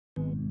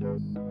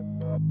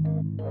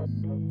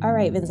All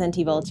right,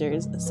 Vincenti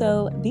Vultures.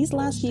 So these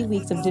last few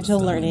weeks of digital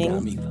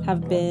learning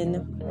have been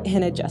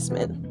an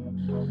adjustment.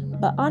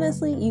 But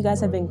honestly, you guys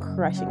have been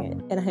crushing it,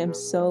 and I am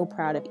so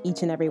proud of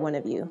each and every one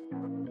of you.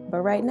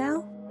 But right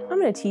now, I'm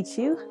going to teach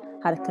you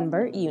how to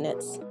convert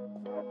units,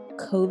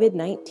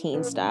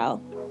 COVID-19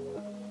 style.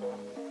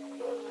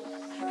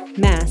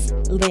 Mass,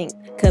 link,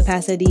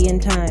 capacity,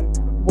 and time.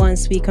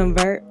 Once we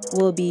convert,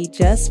 we'll be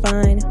just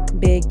fine.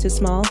 Big to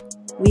small,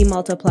 we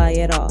multiply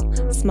it all.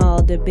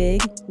 Small to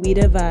big, we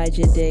divide,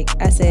 you dig.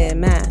 I said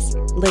mass,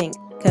 link,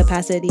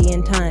 capacity,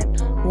 and time.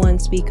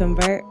 Once we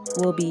convert,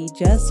 we'll be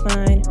just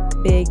fine.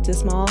 Big to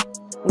small,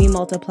 we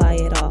multiply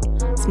it all.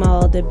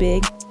 Small to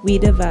big, we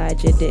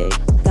divide, you dig.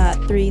 Got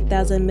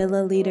 3,000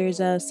 milliliters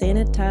of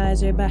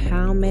sanitizer, but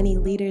how many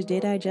liters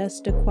did I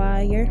just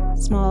acquire?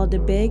 Small to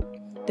big,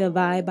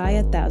 divide by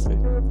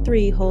 1,000.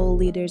 3 whole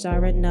liters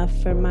are enough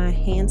for my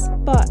hands.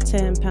 Bought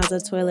 10 pounds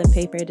of toilet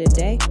paper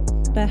today,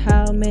 but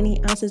how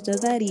many ounces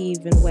does that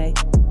even weigh?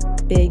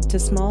 Big to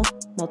small,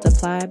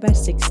 multiply by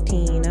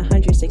 16.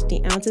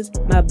 160 ounces,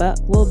 my butt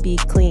will be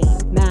clean.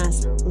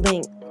 Mass,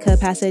 link,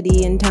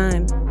 capacity, and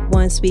time.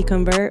 Once we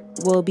convert,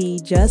 we'll be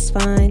just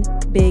fine.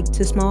 Big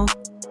to small,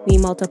 we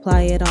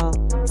multiply it all.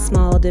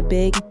 Small to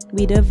big,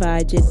 we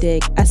divide, you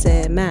dig. I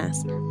said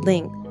mass,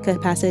 link,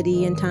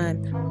 capacity, and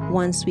time.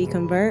 Once we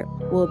convert,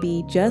 we'll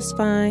be just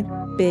fine.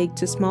 Big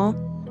to small,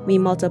 we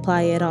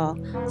multiply it all.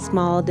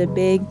 Small to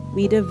big,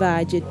 we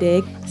divide, you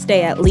dig.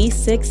 Stay at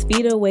least 6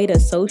 feet away to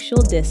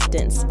social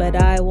distance. But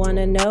I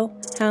wanna know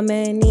how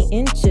many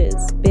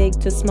inches. Big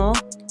to small,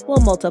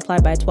 we'll multiply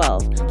by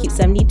 12. Keep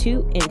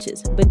 72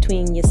 inches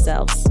between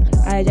yourselves.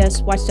 I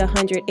just watched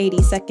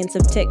 180 seconds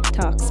of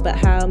TikToks, but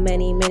how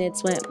many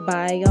minutes went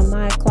by on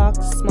my clock?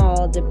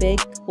 Small to big,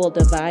 we'll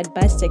divide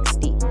by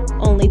 60.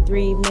 Only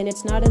 3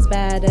 minutes, not as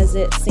bad as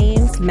it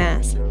seems.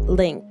 Mass,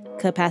 link,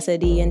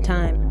 capacity, and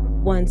time.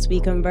 Once we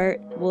convert,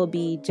 we'll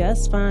be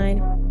just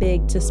fine.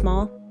 Big to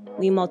small,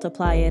 we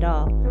multiply it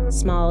all.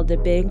 Small to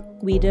big,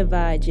 we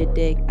divide, you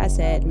dig. I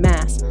said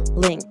mass,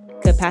 link,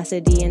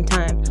 capacity, and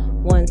time.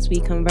 Once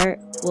we convert,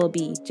 we'll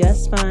be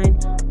just fine.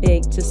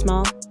 Big to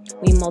small,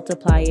 we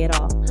multiply it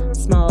all.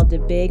 Small to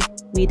big,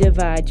 we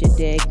divide, you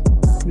dig.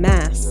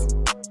 Mass,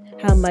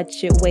 how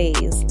much it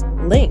weighs.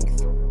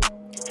 Length,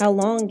 how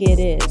long it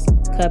is.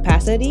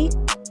 Capacity,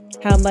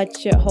 how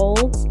much it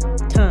holds.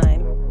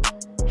 Time,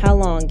 how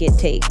long it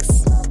takes.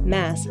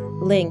 Mass,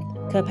 length,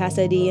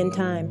 capacity, and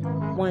time.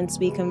 Once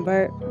we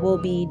convert, we'll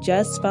be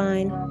just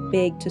fine.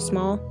 Big to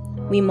small,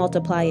 we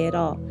multiply it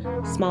all.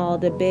 Small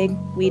to big,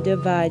 we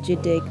divide, you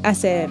dig. I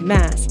said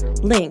mass,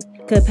 length,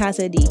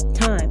 capacity,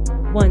 time.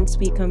 Once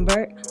we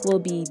convert, we'll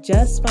be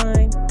just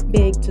fine.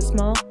 Big to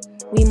small,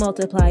 we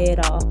multiply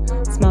it all.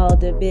 Small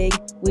to big,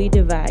 we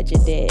divide, you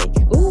dig.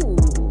 Ooh.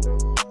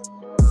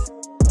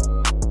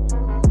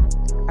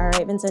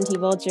 Alright, Vincenti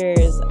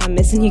Vultures, I'm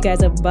missing you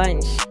guys a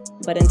bunch.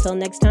 But until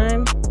next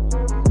time,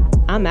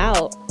 I'm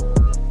out.